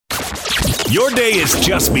Your day has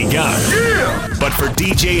just begun. Yeah! But for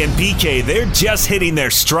DJ and PK, they're just hitting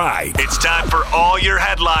their stride. It's time for all your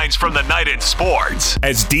headlines from the night in sports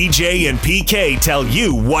as DJ and PK tell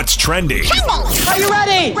you what's trending. Are you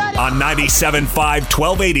ready? On 97.5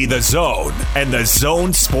 1280 The Zone and The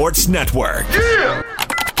Zone Sports Network. Yeah!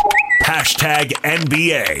 Hashtag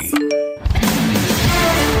NBA.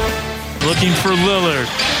 Looking for Lillard.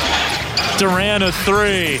 Durant a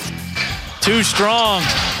three. Too strong.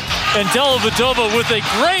 And Dellavedova with a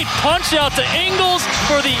great punch out to Ingles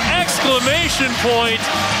for the exclamation point.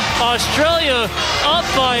 Australia up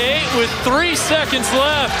by 8 with 3 seconds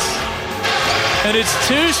left. And it's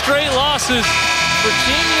 2 straight losses for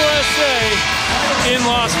Team USA in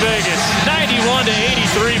Las Vegas.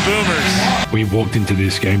 91-83 Boomers. We walked into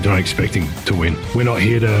this game not expecting to win. We're not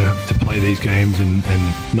here to play these games and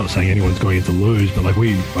not saying anyone's going to lose, but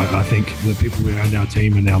I think the people around our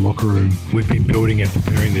team and our locker room, we've been building and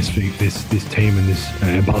preparing this team and this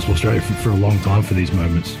Basketball Australia for a long time for these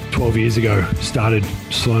moments. 12 years ago, started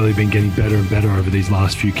slowly been getting better and better over these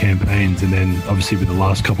last few campaigns, and then obviously with the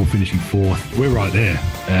last couple finishing 4th, we're right there.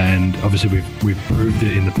 And obviously we've proved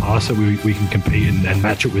it in the past that we can compete and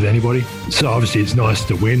match it with anybody. So obviously it's nice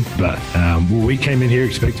to win, but we came in here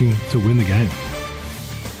expecting to win the game.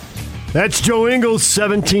 That's Joe Ingles,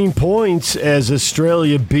 17 points as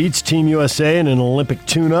Australia beats Team USA in an Olympic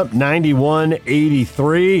tune-up,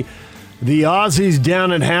 91-83. The Aussies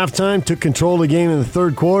down at halftime took control of the game in the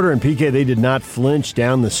third quarter, and PK, they did not flinch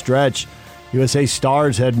down the stretch. USA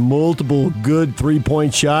stars had multiple good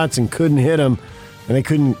three-point shots and couldn't hit them, and they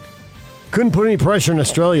couldn't put any pressure on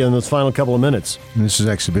Australia in those final couple of minutes. And this is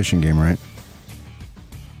an exhibition game, right?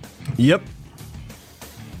 Yep.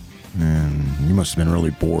 And you must have been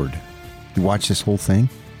really bored. You watched this whole thing?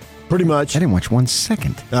 Pretty much. I didn't watch 1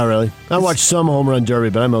 second. Not really. I watched some home run derby,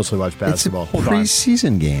 but I mostly watched basketball. It's a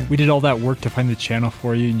preseason game. We did all that work to find the channel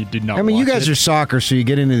for you, and you did not I mean, you watch guys it. are soccer, so you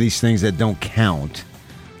get into these things that don't count.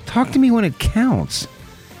 Talk to me when it counts.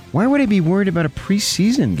 Why would I be worried about a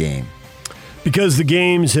preseason game? Because the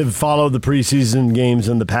games have followed the preseason games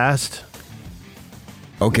in the past.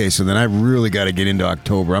 Okay, so then I really got to get into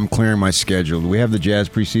October. I'm clearing my schedule. Do we have the Jazz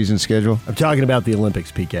preseason schedule? I'm talking about the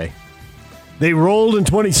Olympics, PK. They rolled in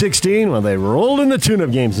 2016. Well, they rolled in the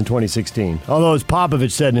tune-up games in 2016. Although, as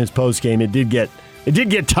Popovich said in his postgame, it did get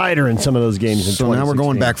tighter in some of those games in 2016. So now we're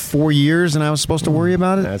going back 4 years, and I was supposed to worry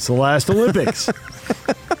about it? That's the last Olympics.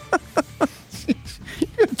 You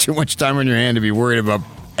have too much time on your hand to be worried about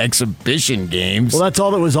exhibition games. Well, that's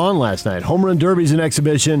all that was on last night. Home run derby's an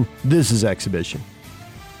exhibition. This is exhibition.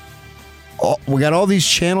 We got all these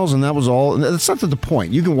channels, and that was all. That's not the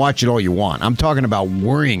point. You can watch it all you want. I'm talking about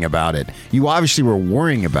worrying about it. You obviously were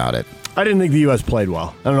worrying about it. I didn't think the U.S. played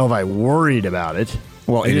well. I don't know if I worried about it.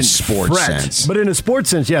 Well, in a sports sense. But in a sports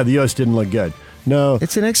sense, yeah, the U.S. didn't look good. No.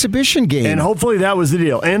 It's an exhibition game. And hopefully that was the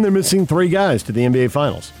deal. And they're missing 3 guys to the NBA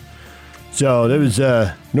Finals. So there was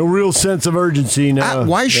no real sense of urgency. No.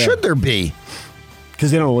 Why should there be? Because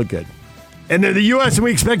they don't look good. And they're the U.S., and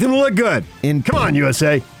we expect them to look good. Come on,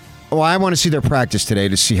 USA. Well, I want to see their practice today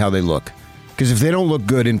to see how they look. Because if they don't look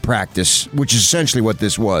good in practice, which is essentially what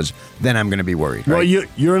this was, then I'm going to be worried. Right? Well,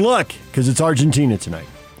 you're in luck because it's Argentina tonight.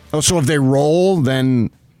 Oh, so if they roll, then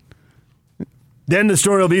the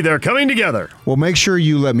story will be they're coming together. Well, make sure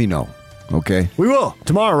you let me know, okay? We will.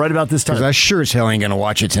 Tomorrow, right about this time. Because I sure as hell ain't going to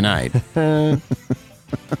watch it tonight. Come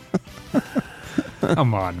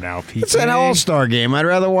on now, Pete. It's an all-star game. I'd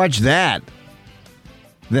rather watch that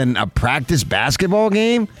than a practice basketball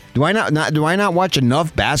game. Do I not watch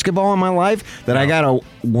enough basketball in my life that I got to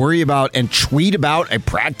worry about and tweet about a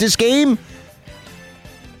practice game?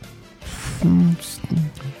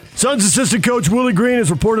 Suns assistant coach Willie Green has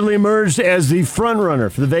reportedly emerged as the frontrunner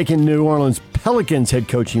for the vacant New Orleans Pelicans head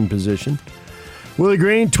coaching position. Willie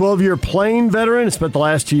Green, 12-year playing veteran, spent the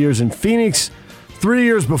last 2 years in Phoenix, 3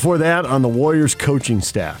 years before that on the Warriors coaching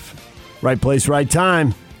staff. Right place, right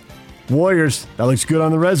time. Warriors, that looks good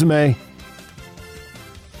on the resume.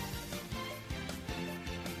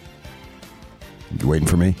 You waiting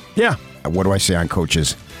for me? Yeah. What do I say on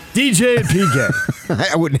coaches? DJ and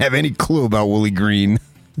PK. I wouldn't have any clue about Willie Green.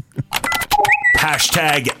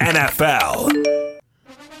 Hashtag NFL.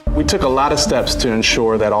 We took a lot of steps to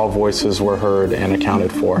ensure that all voices were heard and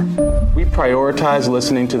accounted for. We prioritized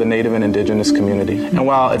listening to the Native and Indigenous community. And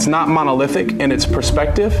while it's not monolithic in its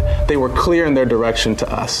perspective, they were clear in their direction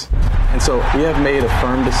to us. And so we have made a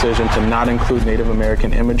firm decision to not include Native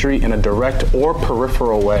American imagery in a direct or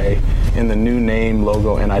peripheral way in the new name,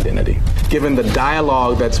 logo, and identity. Given the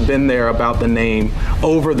dialogue that's been there about the name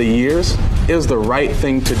over the years, it was the right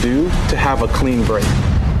thing to do to have a clean break.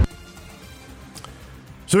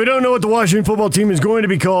 So we don't know what the Washington football team is going to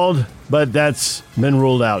be called, but that's been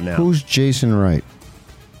ruled out now. Who's Jason Wright?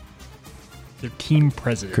 Their team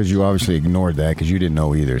president. Because you obviously ignored that because you didn't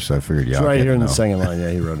know either, so I figured you It's right here in the second line.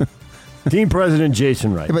 Yeah, he wrote it. Team president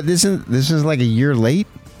Jason Wright. Yeah, but this is like a year late?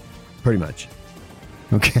 Pretty much.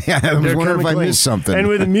 Okay, I was wondering if I missed something. And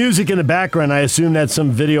with the music in the background, I assume that's some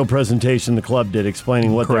video presentation the club did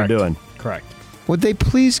explaining what Correct. they're doing. Correct. Would they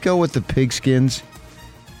please go with the pigskins?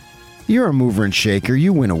 You're a mover and shaker.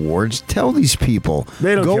 You win awards. Tell these people.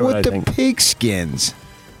 They don't go care with what I the think. pigskins.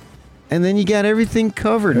 And then you got everything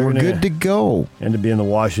covered. They're We're gonna good to go. End up being the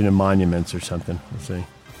Washington Monuments or something. Let's see.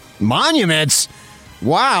 Monuments?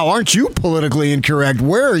 Wow, aren't you politically incorrect?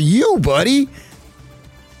 Where are you, buddy?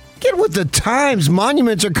 Get with the times.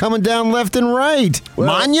 Monuments are coming down left and right. Well-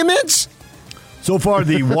 Monuments? So far,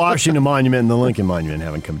 the Washington Monument and the Lincoln Monument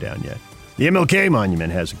haven't come down yet. The MLK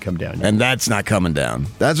Monument hasn't come down yet. And that's not coming down.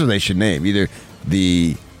 That's what they should name. Either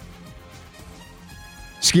the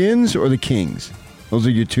Skins or the Kings. Those are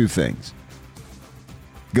your two things.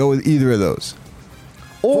 Go with either of those.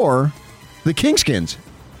 Or the Kingskins.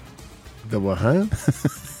 The what, huh?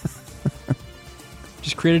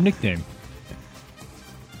 Just create a nickname.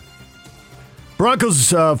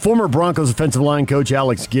 Former Broncos offensive line coach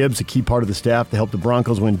Alex Gibbs, a key part of the staff to help the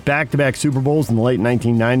Broncos win back-to-back Super Bowls in the late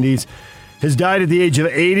 1990s, has died at the age of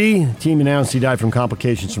 80. The team announced he died from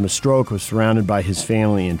complications from a stroke, was surrounded by his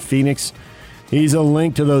family in Phoenix. He's a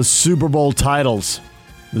link to those Super Bowl titles,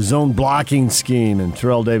 the zone blocking scheme, and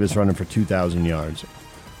Terrell Davis running for 2,000 yards.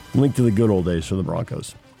 Link to the good old days for the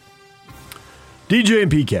Broncos. DJ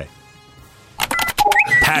and PK.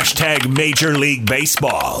 Hashtag Major League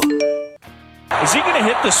Baseball. Is he going to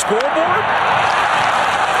hit the scoreboard?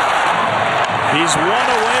 He's one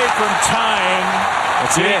away from tying.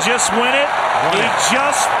 Did he just win it? He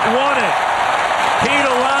just won it. Pete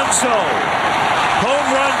Alonso, home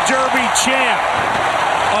run derby champ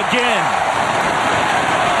again.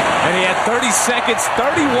 And he had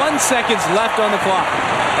 31 seconds left on the clock.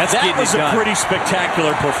 That was a pretty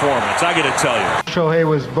spectacular performance, I got to tell you. Shohei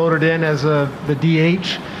was voted in as the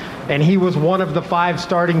DH, and he was one of the 5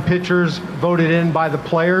 starting pitchers voted in by the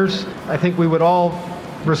players. I think we would all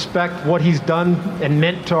respect what he's done and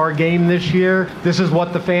meant to our game this year. This is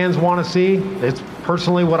what the fans want to see. It's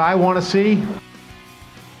personally what I want to see.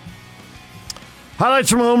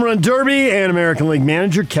 Highlights from Home Run Derby and American League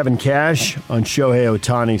manager Kevin Cash on Shohei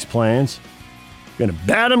Ohtani's plans. Going to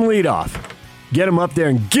bat him leadoff. Get him up there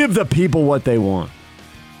and give the people what they want.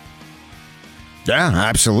 Yeah,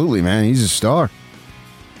 absolutely, man. He's a star.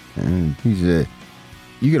 And you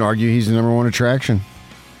could argue he's the number one attraction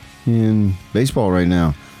in baseball right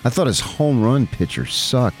now. I thought his home run pitcher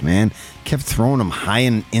sucked, man. Kept throwing him high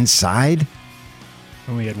and inside.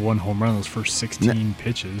 Only had one home run those first 16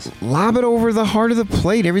 pitches. Lob it over the heart of the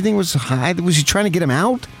plate. Everything was high. Was he trying to get him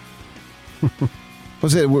out?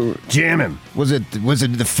 Was it jam him? Was it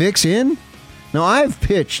the fix in? No, I've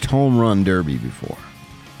pitched home run derby before.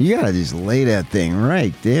 You gotta just lay that thing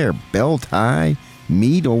right there, belt high,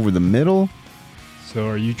 meat over the middle. So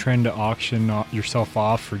are you trying to auction yourself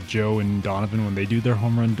off for Joe and Donovan when they do their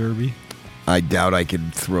home run derby? I doubt I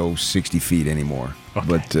could throw 60 feet anymore. Okay.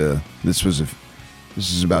 But this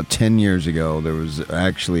is about 10 years ago. There was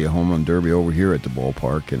actually a home run derby over here at the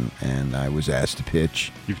ballpark, and I was asked to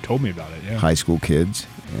pitch. You've told me about it, yeah. High school kids,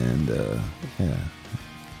 and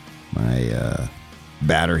my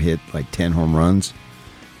batter hit like 10 home runs,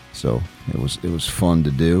 so it was fun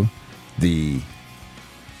to do. The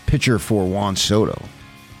pitcher for Juan Soto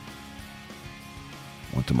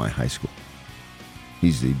went to my high school.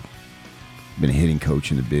 He's been a hitting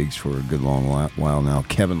coach in the bigs for a good long while now.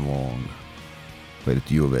 Kevin Long played at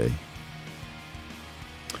the U of A.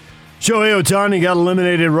 Shohei Ohtani got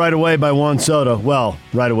eliminated right away by Juan Soto. Well,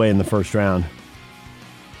 right away in the first round.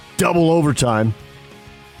 Double overtime.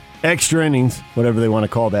 Extra innings, whatever they want to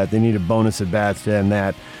call that. They needed bonus at bats to end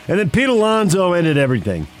that. And then Pete Alonso ended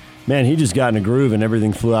everything. Man, he just got in a groove and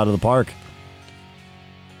everything flew out of the park.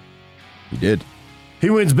 He did.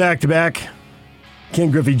 He wins back-to-back.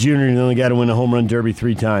 Ken Griffey Jr. only got to win a home run derby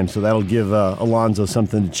 3 times, so that'll give Alonso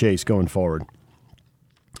something to chase going forward.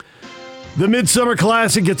 The Midsummer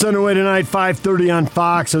Classic gets underway tonight, 5:30 on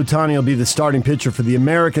Fox. Ohtani will be the starting pitcher for the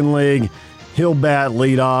American League. He'll bat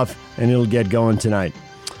leadoff, and it'll get going tonight.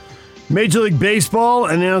 Major League Baseball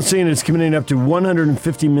announcing it's committing up to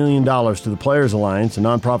 $150 million to the Players Alliance, a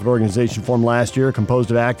nonprofit organization formed last year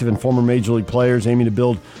composed of active and former Major League players aiming to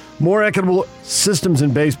build more equitable systems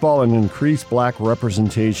in baseball and increase black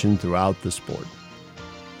representation throughout the sport.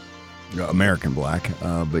 American black.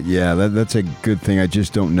 But yeah, that's a good thing. I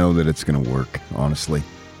just don't know that it's going to work, honestly.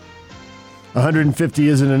 150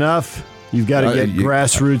 isn't enough. You've got to get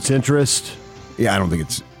grassroots interest. Yeah, I don't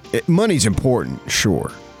think money's important,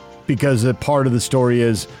 sure. Because a part of the story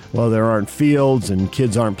is, well, there aren't fields and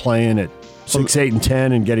kids aren't playing at 6, 8, and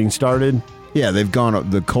 10 and getting started. Yeah,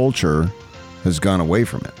 the culture has gone away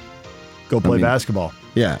from it. Go play basketball.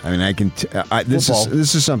 Yeah, I mean, this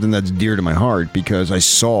is something that's dear to my heart because I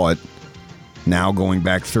saw it now going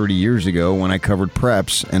back 30 years ago when I covered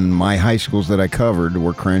preps, and my high schools that I covered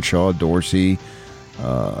were Crenshaw, Dorsey,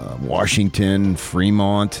 Washington,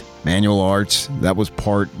 Fremont, Manual Arts. That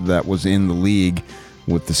was in the league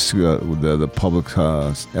with the public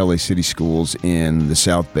LA City schools in the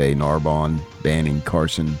South Bay, Narbonne, Banning,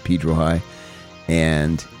 Carson, Pedro High,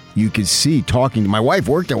 and you could see talking to my wife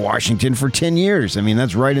worked at Washington for 10 years. I mean,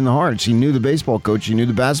 that's right in the heart. She knew the baseball coach. She knew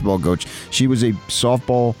the basketball coach. She was a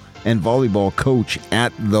softball and volleyball coach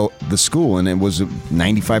at the school, and it was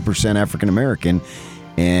 95% African American.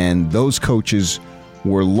 And those coaches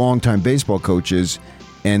were longtime baseball coaches,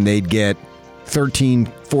 and they'd get 13,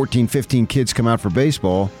 14, 15 kids come out for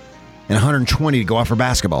baseball and 120 to go out for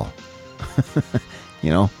basketball.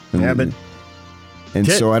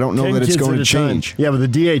 So I don't know that it's going to change. Yeah, but the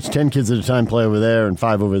DH, 10 kids at a time play over there and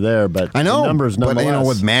 5 over there. But I know, the numbers nonetheless. But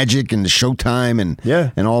with Magic and the Showtime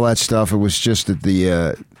and all that stuff, it was just at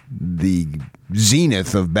the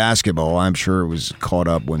zenith of basketball. I'm sure it was caught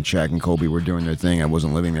up when Shaq and Kobe were doing their thing. I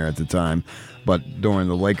wasn't living there at the time, but during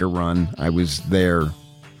the Laker run, I was there,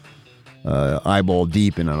 eyeball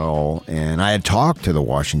deep in it all, and I had talked to the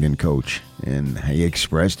Washington coach, and he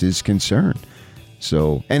expressed his concern.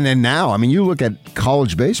 So, and then now, I mean, you look at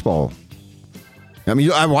college baseball. I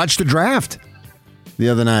mean, I watched the draft the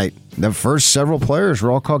other night. The first several players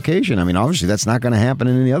were all Caucasian. I mean, obviously, that's not going to happen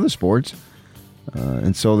in any other sports.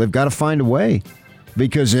 And so they've got to find a way.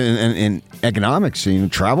 Because in economics,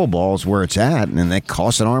 travel ball is where it's at, and that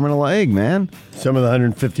costs an arm and a leg, man. Some of the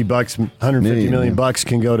 $150 million bucks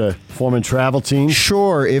can go to forming travel teams.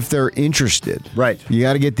 Sure, if they're interested. Right. You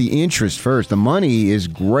got to get the interest first. The money is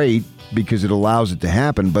great because it allows it to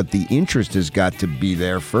happen, but the interest has got to be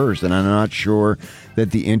there first, and I'm not sure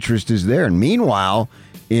that the interest is there. And meanwhile,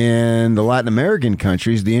 in the Latin American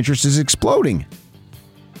countries, the interest is exploding.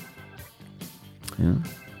 Yeah.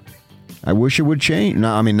 I wish it would change.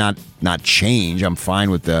 No, I mean, not change. I'm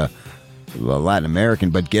fine with the Latin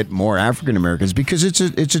American, but get more African Americans because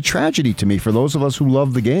it's a tragedy to me for those of us who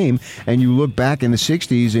love the game. And you look back in the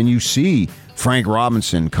 60s and you see Frank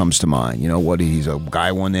Robinson comes to mind. You know what? He's a guy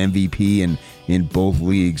who won the MVP in both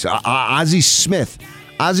leagues. Ozzie Smith's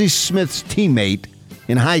teammate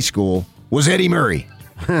in high school was Eddie Murray.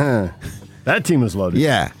 That team was loaded.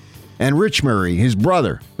 Yeah. And Rich Murray, his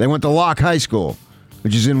brother. They went to Locke High School,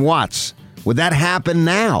 which is in Watts. Would that happen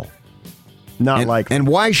now? Not likely. And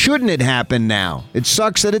why shouldn't it happen now? It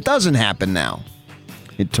sucks that it doesn't happen now.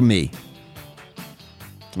 To me.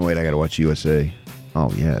 Oh, wait, I got to watch USA.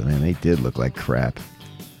 Oh, yeah, man, they did look like crap.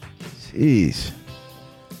 Jeez.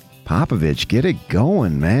 Popovich, get it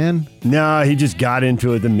going, man. No, he just got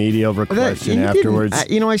into it, the media over a question afterwards.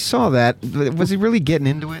 I saw that. Was he really getting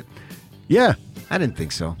into it? Yeah. I didn't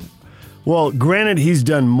think so. Well, granted, he's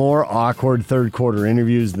done more awkward third-quarter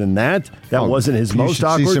interviews than that. That wasn't his most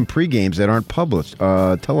awkward. See some pre-games that aren't published,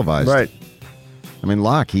 televised. Right. I mean,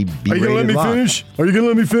 Locke, he berated Are you going to let me finish? Are you going to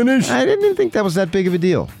let me finish? I didn't even think that was that big of a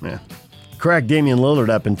deal. Yeah. Cracked Damian Lillard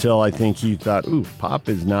up until I think he thought, ooh, Pop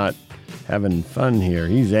is not having fun here.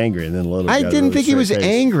 He's angry. And then Lillard I didn't think he was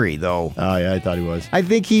angry, though. Oh, yeah, I thought he was. I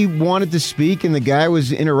think he wanted to speak, and the guy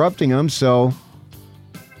was interrupting him, so...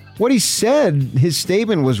 What he said, his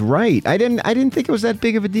statement was right. I didn't think it was that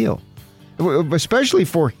big of a deal, especially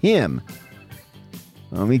for him.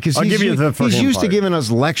 I mean, because he's used to giving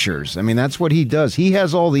us lectures. I mean, that's what he does. He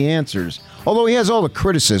has all the answers. Although he has all the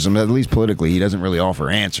criticism, at least politically, he doesn't really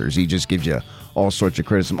offer answers. He just gives you all sorts of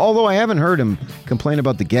criticism. Although I haven't heard him complain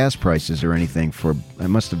about the gas prices or anything. I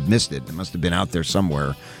must have missed it. It must have been out there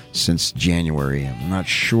somewhere since January. I'm not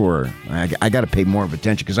sure. I got to pay more of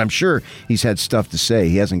attention because I'm sure he's had stuff to say.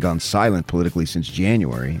 He hasn't gone silent politically since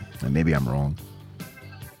January. Maybe I'm wrong.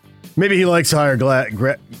 Maybe he likes higher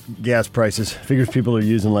gas prices. Figures people are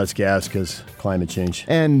using less gas because climate change.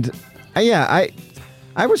 And I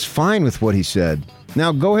was fine with what he said.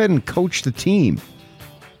 Now go ahead and coach the team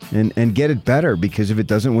and get it better, because if it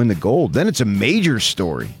doesn't win the gold, then it's a major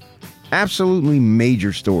story. Absolutely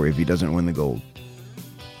major story if he doesn't win the gold.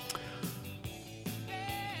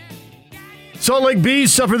 Salt Lake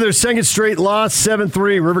Bees suffer their second straight loss, 7-3.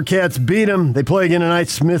 Rivercats beat them. They play again tonight,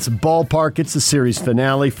 Smith's Ballpark. It's the series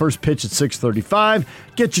finale. First pitch at 6:35.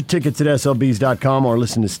 Get your tickets at slbs.com or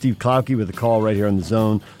listen to Steve Klauke with a call right here on the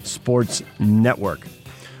Zone Sports Network.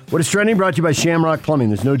 What is trending? Brought to you by Shamrock Plumbing.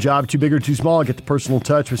 There's no job too big or too small. Get the personal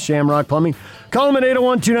touch with Shamrock Plumbing. Call them at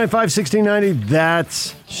 801-295-1690.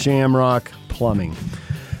 That's Shamrock Plumbing.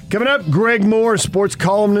 Coming up, Greg Moore, sports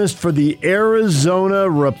columnist for the Arizona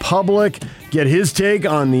Republic. Get his take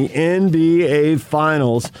on the NBA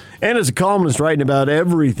Finals. And as a columnist writing about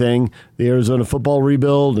everything, the Arizona football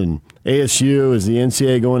rebuild and ASU, is the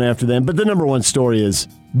NCAA going after them. But the number one story is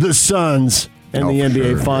the Suns and the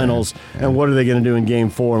NBA Finals. Yeah. And what are they going to do in Game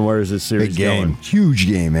 4, and where is this series Big game. going? Huge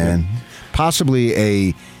game, man. Yeah.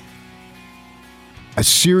 Possibly a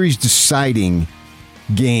series-deciding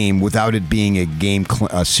game without it being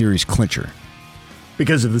a series clincher.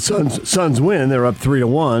 Because if the Suns win, they're up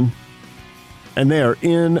 3-1, and they are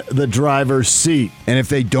in the driver's seat. And if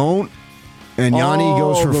they don't, and Yanni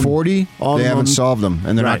goes for 40, they haven't solved them,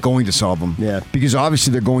 and they're not going to solve them. Yeah. Because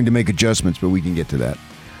obviously they're going to make adjustments, but we can get to that.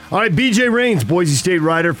 All right, BJ Rains, Boise State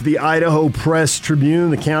writer for the Idaho Press-Tribune.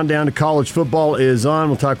 The countdown to college football is on.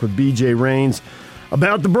 We'll talk with BJ Rains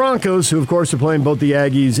about the Broncos, who, of course, are playing both the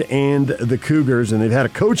Aggies and the Cougars, and they've had a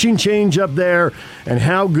coaching change up there, and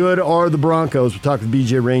how good are the Broncos? We'll talk with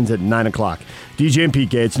BJ Rains at 9 o'clock. DJ and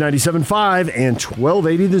PK, it's 97.5 and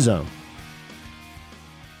 1280 The Zone.